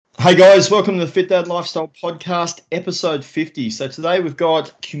Hey guys, welcome to the Fit Dad Lifestyle Podcast, episode 50. So today we've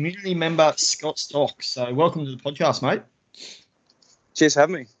got community member Scott Stock. So welcome to the podcast, mate. Cheers for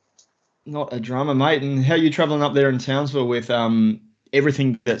having me. Not a drama, mate. And how are you traveling up there in Townsville with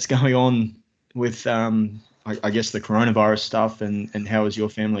everything that's going on with, I guess, the coronavirus stuff, and how is your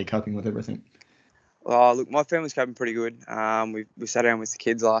family coping with everything? Oh, look, my family's coping pretty good. We sat down with the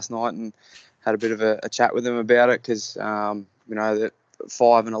kids last night and had a bit of a chat with them about it because, that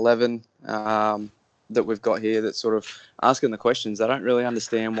 5 and 11 that we've got here that's sort of asking the questions. They don't really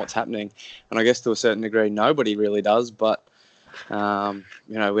understand what's happening. And I guess to a certain degree, nobody really does. But, we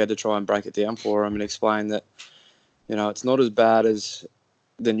had to try and break it down for them and explain that, it's not as bad as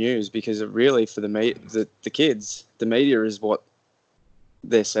the news because it really, for the kids, the media is what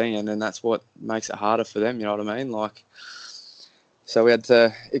they're seeing, and that's what makes it harder for them, you know what I mean? So we had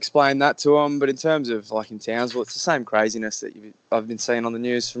to explain that to them. But in terms of in Townsville, it's the same craziness that I've been seeing on the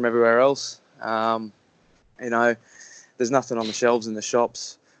news from everywhere else. There's nothing on the shelves in the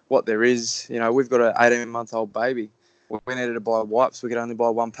shops. What there is, we've got an 18-month-old baby. We needed to buy wipes. We could only buy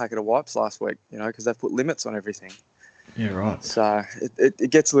one packet of wipes last week, because they've put limits on everything. Yeah, right. So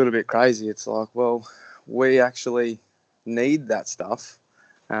it gets a little bit crazy. It's like, well, we actually need that stuff.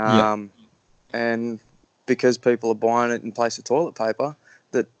 And because people are buying it in place of toilet paper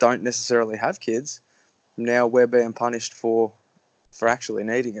that don't necessarily have kids, now we're being punished for actually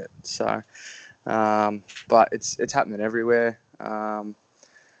needing it. So, but it's happening everywhere.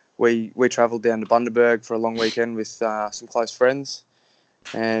 We travelled down to Bundaberg for a long weekend with some close friends,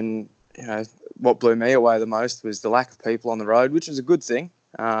 and what blew me away the most was the lack of people on the road, which is a good thing.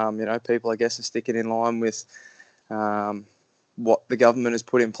 People, I guess, are sticking in line with what the government has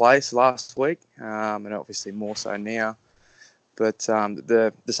put in place last week, and obviously more so now. But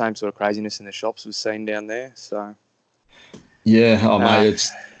the same sort of craziness in the shops was seen down there. So yeah, mate,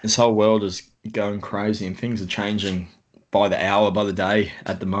 this whole world is going crazy and things are changing by the hour, by the day.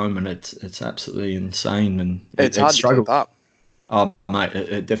 At the moment, it's absolutely insane, and it's hard to keep up. Oh, mate,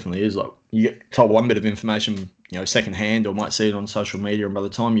 it definitely is. Like, you get told one bit of information, secondhand, or might see it on social media, and by the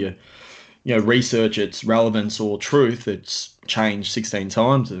time you research its relevance or truth, it's changed 16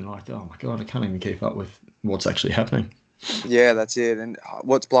 times, and like, oh my God, I can't even keep up with what's actually happening. Yeah, that's it. And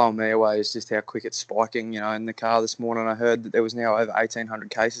what's blowing me away is just how quick it's spiking. In the car this morning, I heard that there was now over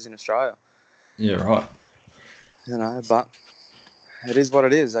 1,800 cases in Australia. Yeah, right. But it is what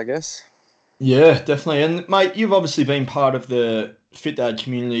it is, I guess. Yeah, definitely. And mate, you've obviously been part of the Fit Dad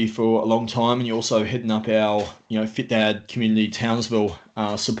community for a long time, and you're also heading up our, Fit Dad community Townsville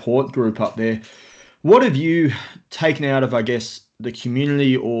support group up there. What have you taken out of, I guess, the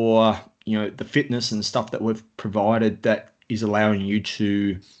community or, the fitness and stuff that we've provided that is allowing you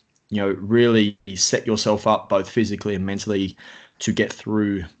to, really set yourself up both physically and mentally to get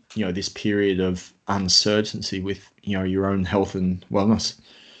through, this period of uncertainty with, your own health and wellness?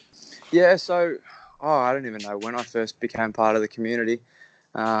 Yeah, so I don't even know when I first became part of the community.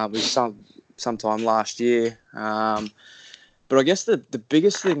 It was sometime last year. But I guess the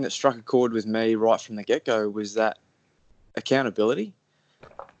biggest thing that struck a chord with me right from the get-go was that accountability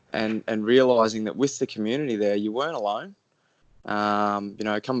and realising that with the community there, you weren't alone.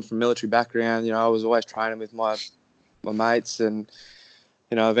 Coming from a military background, I was always training with my mates, and,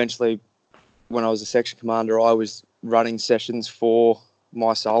 eventually when I was a section commander, I was running sessions for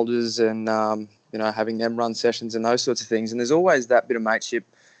my soldiers and, having them run sessions and those sorts of things. And there's always that bit of mateship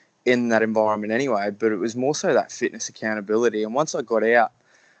in that environment anyway, but it was more so that fitness accountability. And once I got out,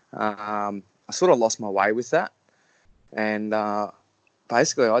 I sort of lost my way with that. And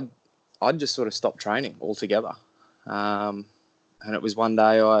basically I'd just sort of stopped training altogether. And it was one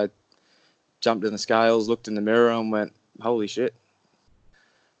day I jumped in the scales, looked in the mirror and went, holy shit,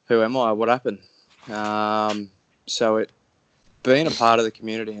 who am I? What happened? So it, being a part of the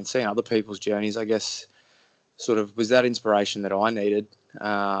community and seeing other people's journeys, I guess, sort of was that inspiration that I needed,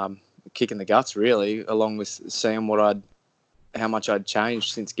 kick in the guts, really, along with seeing how much I'd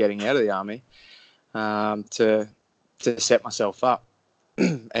changed since getting out of the army, to set myself up.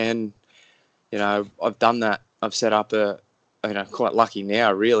 And, I've done that. I've set up quite lucky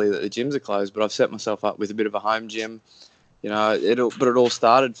now, really, that the gyms are closed, but I've set myself up with a bit of a home gym. It all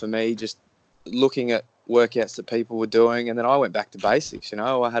started for me just looking at workouts that people were doing, and then I went back to basics.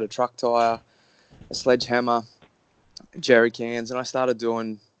 I had a truck tire, a sledgehammer, jerry cans, and I started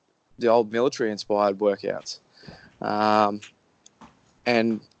doing the old military inspired workouts.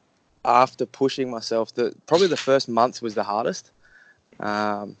 And after pushing myself, probably the first month was the hardest.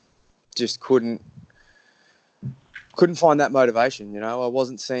 Just couldn't couldn't find that motivation. I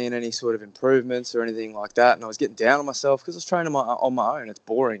wasn't seeing any sort of improvements or anything like that, and I was getting down on myself because I was training on my own. It's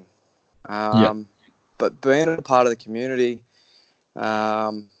boring. Yeah. But being a part of the community,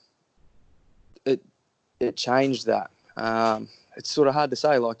 it changed that. It's sort of hard to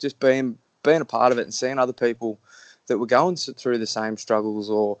say, like just being a part of it and seeing other people that were going through the same struggles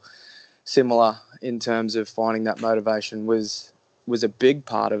or similar in terms of finding that motivation was a big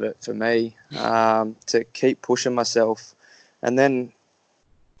part of it for me, to keep pushing myself. And then,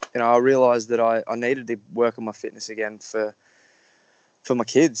 I realised that I needed to work on my fitness again for my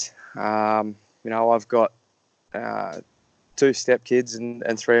kids. I've got 2 step kids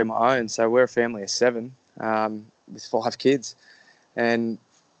and 3 of my own, so we're a family of 7 with 5 kids. And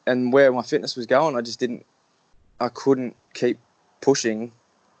where my fitness was going, I couldn't keep pushing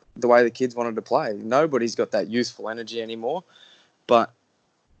the way the kids wanted to play. Nobody's got that youthful energy anymore. But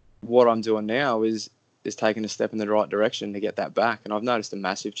what I'm doing now is taking a step in the right direction to get that back. And I've noticed a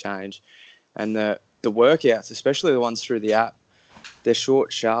massive change. And the workouts, especially the ones through the app, they're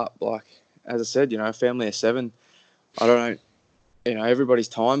short, sharp. Like, as I said, a family of 7, I don't know, everybody's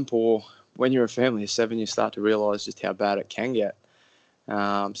time poor. When you're a family of 7, you start to realise just how bad it can get.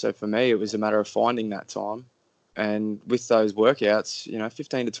 So for me, it was a matter of finding that time. And with those workouts,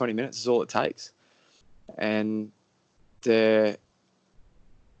 15 to 20 minutes is all it takes. And they're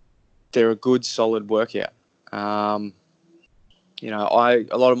a good, solid workout. A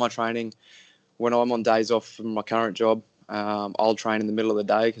lot of my training, when I'm on days off from my current job, I'll train in the middle of the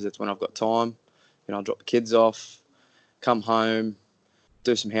day because that's when I've got time. I'll drop the kids off, come home,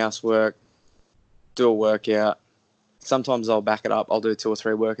 do some housework, do a workout. Sometimes I'll back it up. I'll do 2 or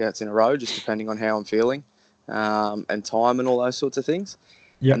 3 workouts in a row, just depending on how I'm feeling, and time and all those sorts of things.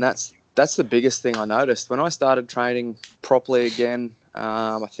 Yeah. And that's the biggest thing I noticed. When I started training properly again,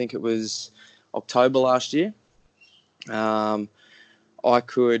 I think it was October last year, I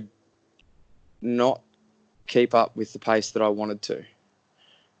could not keep up with the pace that I wanted to.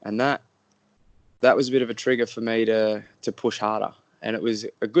 And that was a bit of a trigger for me to push harder. And it was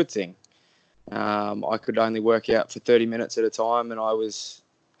a good thing. I could only work out for 30 minutes at a time, and I was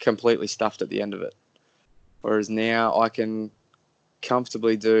completely stuffed at the end of it. Whereas now I can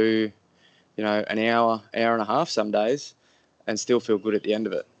comfortably do, an hour and a half some days and still feel good at the end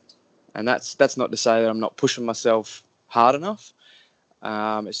of it. And that's not to say that I'm not pushing myself hard enough.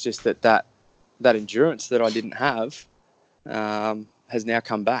 It's just that endurance that I didn't have has now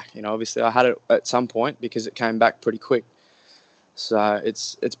come back. Obviously I had it at some point because it came back pretty quick. So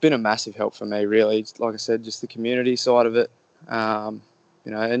it's been a massive help for me, really. Like I said, just the community side of it, and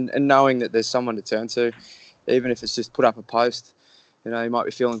knowing that there's someone to turn to, even if it's just put up a post. You might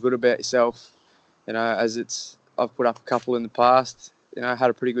be feeling good about yourself. I've put up a couple in the past. Had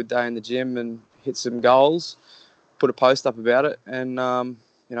a pretty good day in the gym and hit some goals. Put a post up about it, and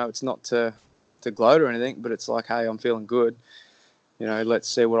it's not to gloat or anything, but it's like, hey, I'm feeling good. Let's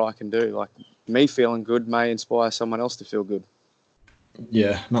see what I can do. Like, me feeling good may inspire someone else to feel good.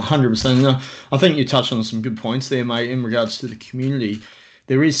 Yeah, 100%. I think you touched on some good points there, mate, in regards to the community.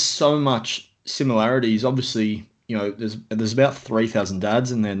 There is so much similarities. Obviously, there's about 3,000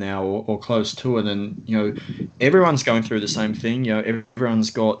 dads in there now, or close to it, and everyone's going through the same thing. Everyone's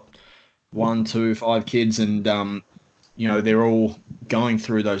got 1, 2, 5 kids, and they're all going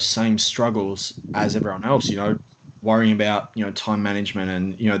through those same struggles as everyone else. Worrying about time management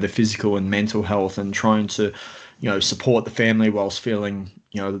and the physical and mental health, and trying to support the family whilst feeling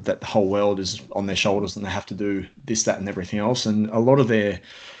that the whole world is on their shoulders and they have to do this, that, and everything else. And a lot of their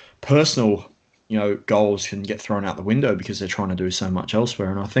personal goals can get thrown out the window because they're trying to do so much elsewhere.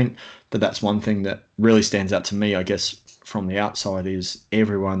 And I think that that's one thing that really stands out to me, I guess, from the outside, is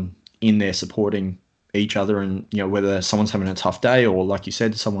everyone in there supporting each other. And whether someone's having a tough day, or like you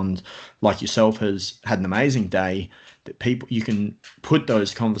said, someone like yourself has had an amazing day, that you can put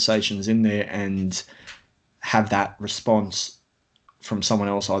those conversations in there and have that response from someone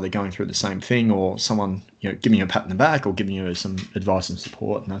else, either going through the same thing, or someone giving you a pat in the back or giving you some advice and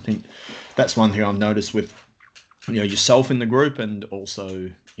support. And I think that's one thing I've noticed with yourself in the group, and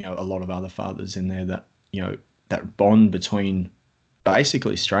also a lot of other fathers in there, that that bond between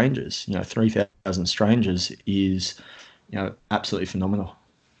basically strangers, 3,000 strangers, is absolutely phenomenal.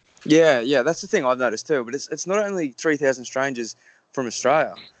 Yeah, that's the thing I've noticed too. But it's not only 3,000 strangers from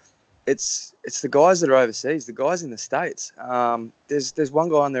Australia. It's the guys that are overseas, the guys in the States. There's one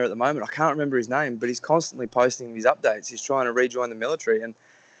guy on there at the moment. I can't remember his name, but he's constantly posting these updates. He's trying to rejoin the military, and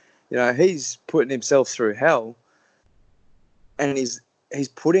he's putting himself through hell, and he's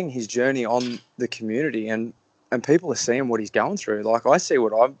putting his journey on the community, and people are seeing what he's going through. Like, I see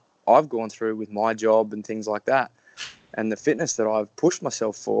what I've gone through with my job and things like that, and the fitness that I've pushed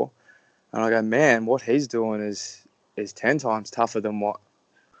myself for. And I go, man, what he's doing is 10 times tougher than what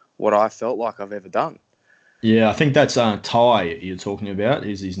I felt like I've ever done. Yeah, I think that's Ty you're talking about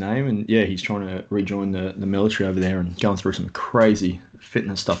is his name, and yeah, he's trying to rejoin the military over there and going through some crazy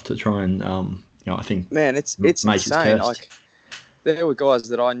fitness stuff to try and I think Man, it's make his insane. test. Like, there were guys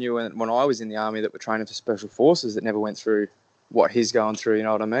that I knew when I was in the army that were training for special forces that never went through what he's going through. You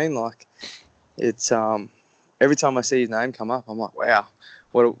know what I mean? Like, it's every time I see his name come up, I'm like, wow,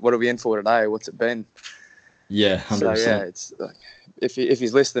 what are we in for today? What's it been? Yeah, So 100%. yeah, it's like, if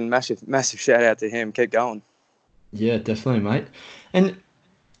he's listening, massive shout out to him. Keep going. Yeah, definitely, mate. And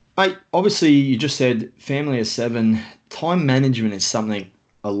mate, obviously, you just said family of seven. Time management is something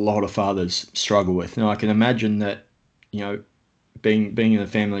a lot of fathers struggle with. Now, I can imagine that, being in a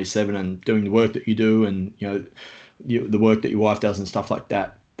family of seven and doing the work that you do, and the work that your wife does and stuff like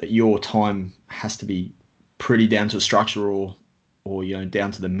that, that your time has to be pretty down to a structure or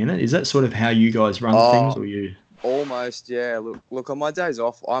down to the minute. Is that sort of how you guys run things, Oh, or you? almost, yeah. Look. On my days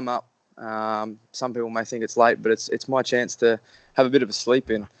off, I'm up. Some people may think it's late, but it's my chance to have a bit of a sleep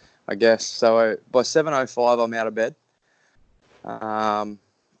in, I guess. So by 7:05, I'm out of bed.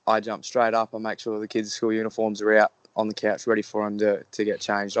 I jump straight up. I make sure the kids' school uniforms are out on the couch, ready for them to get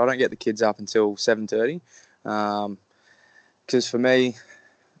changed. I don't get the kids up until 7:30, because for me,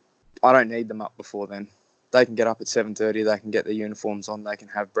 I don't need them up before then. They can get up at 7:30. They can get their uniforms on. They can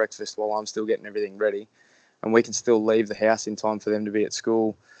have breakfast while I'm still getting everything ready, and we can still leave the house in time for them to be at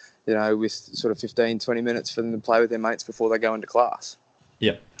school, with sort of 15, 20 minutes for them to play with their mates before they go into class.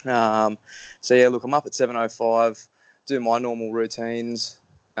 Yeah. So yeah, look, I'm up at 7:05, do my normal routines,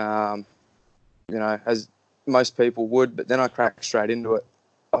 as most people would, but then I crack straight into it.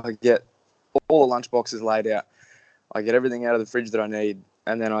 I get all the lunch boxes laid out. I get everything out of the fridge that I need,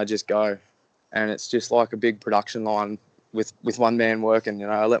 and then I just go. And it's just like a big production line with one man working.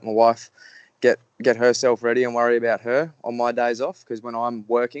 I let my wife get herself ready and worry about her on my days off, because when I'm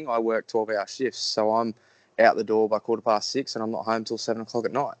working, I work 12-hour shifts. So I'm out the door by 6:15 and I'm not home till 7 o'clock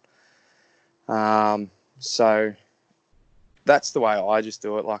at night. So that's the way I just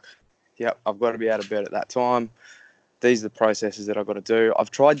do it. Like, yep, I've got to be out of bed at that time. These are the processes that I've got to do.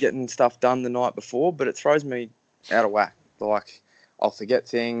 I've tried getting stuff done the night before, but it throws me out of whack. Like, I'll forget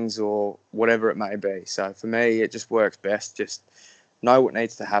things or whatever it may be. So for me, it just works best. Just know what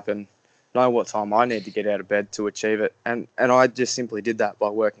needs to happen, know what time I need to get out of bed to achieve it. And I just simply did that by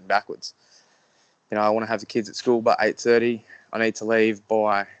working backwards. I want to have the kids at school by 8:30. I need to leave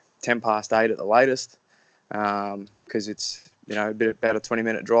by 8:10 at the latest, because it's, about a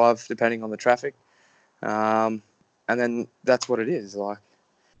 20-minute drive depending on the traffic. And then that's what it is. Like,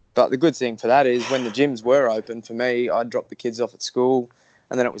 but the good thing for that is when the gyms were open for me, I'd drop the kids off at school,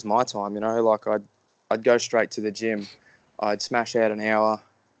 and then it was my time. Like I'd go straight to the gym. I'd smash out an hour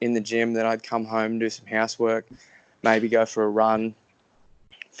in the gym, then I'd come home, do some housework, maybe go for a run,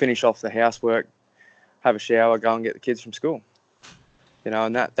 finish off the housework, have a shower, go and get the kids from school.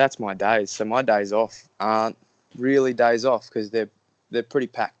 And that's my days. So my days off aren't really days off, because they're pretty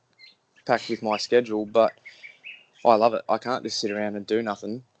packed with my schedule, but I love it. I can't just sit around and do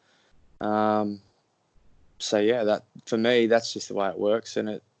nothing. So yeah, that for me, that's just the way it works, and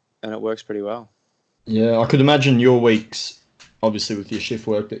it works pretty well. Yeah, I could imagine your weeks, obviously with your shift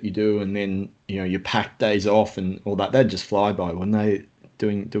work that you do, and then your packed days off and all that. They'd just fly by when they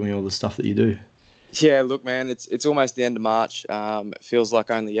doing all the stuff that you do. Yeah, look, man, it's almost the end of March. It feels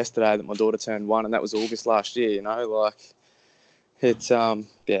like only yesterday that my daughter turned 1, and that was August last year. Like, it's time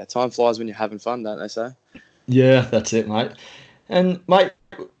flies when you're having fun, don't they say? Yeah, that's it, mate. And mate,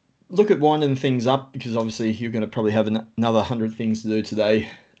 look at winding things up, because obviously you're going to probably have another 100 things to do today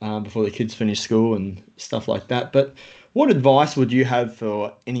before the kids finish school and stuff like that. But what advice would you have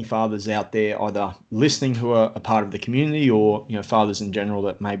for any fathers out there, either listening who are a part of the community, or fathers in general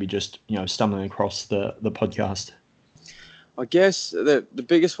that maybe just stumbling across the podcast? I guess the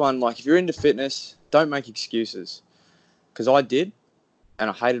biggest one, like, if you're into fitness, don't make excuses, because I did, and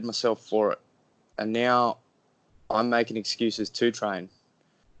I hated myself for it, and now I'm making excuses to train.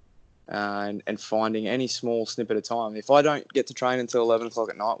 And finding any small snippet of time. If I don't get to train until 11 o'clock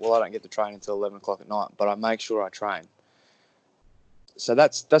at night, well, I don't get to train until 11 o'clock at night, but I make sure I train. So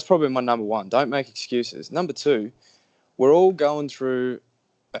that's probably my number one. Don't make excuses. Number two, we're all going through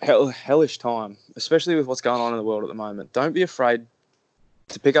a hellish time, especially with what's going on in the world at the moment. Don't be afraid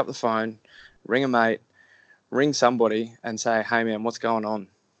to pick up the phone, ring a mate, ring somebody and say, hey, man, what's going on?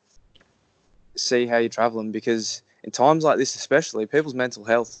 See how you're traveling, because in times like this especially, people's mental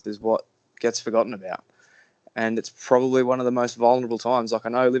health is what gets forgotten about. And it's probably one of the most vulnerable times. Like, I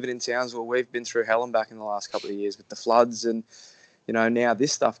know living in Townsville, we've been through hell and back in the last couple of years with the floods and, now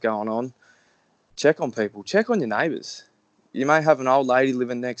this stuff going on. Check on people. Check on your neighbours. You may have an old lady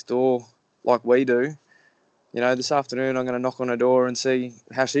living next door like we do. This afternoon I'm going to knock on her door and see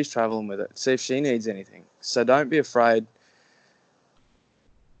how she's travelling with it, see if she needs anything. So don't be afraid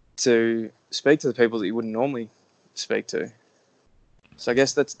to speak to the people that you wouldn't normally speak to. So I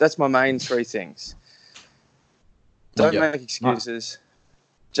guess that's my main three things. Don't make excuses.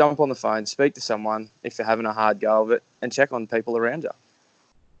 Jump on the phone, speak to someone if you're having a hard go of it, and check on people around you.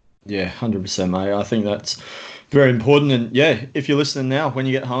 Yeah, 100%, mate. I think that's very important. And yeah, if you're listening now, when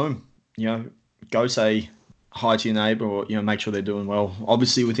you get home, go say hi to your neighbour, or make sure they're doing well.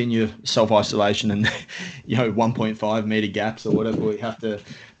 Obviously within your self-isolation and 1.5 metre gaps or whatever we have to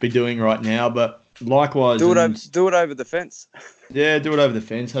be doing right now. But likewise, do it over the fence. Yeah, do it over the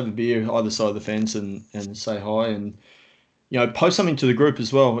fence. Have a beer either side of the fence and say hi, and post something to the group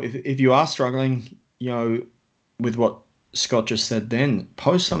as well. If you are struggling, with what Scott just said, then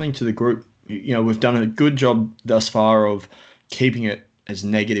post something to the group. We've done a good job thus far of keeping it as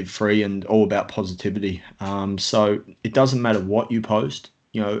negative free and all about positivity. So it doesn't matter what you post,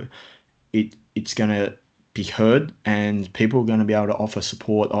 it's going to be heard, and people are going to be able to offer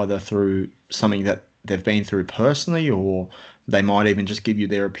support either through something that they've been through personally, or they might even just give you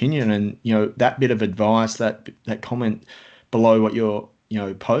their opinion. And, that bit of advice, that comment below what you're,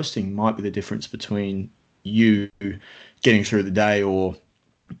 posting might be the difference between you getting through the day or,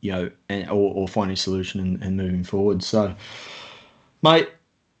 or finding a solution and moving forward. So, mate,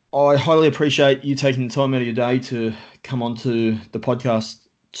 I highly appreciate you taking the time out of your day to come onto the podcast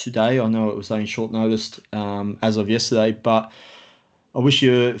today. I know it was only short notice as of yesterday, but I wish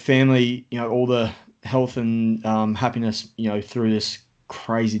your family, all the health and happiness, through this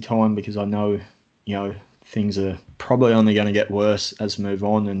crazy time, because I know, things are probably only going to get worse as we move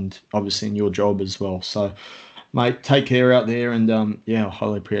on, and obviously in your job as well. So, mate, take care out there, and I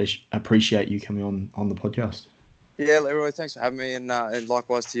highly appreciate you coming on the podcast. Yeah, Leroy, thanks for having me, and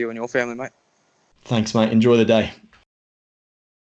likewise to you and your family, mate. Thanks, mate. Enjoy the day.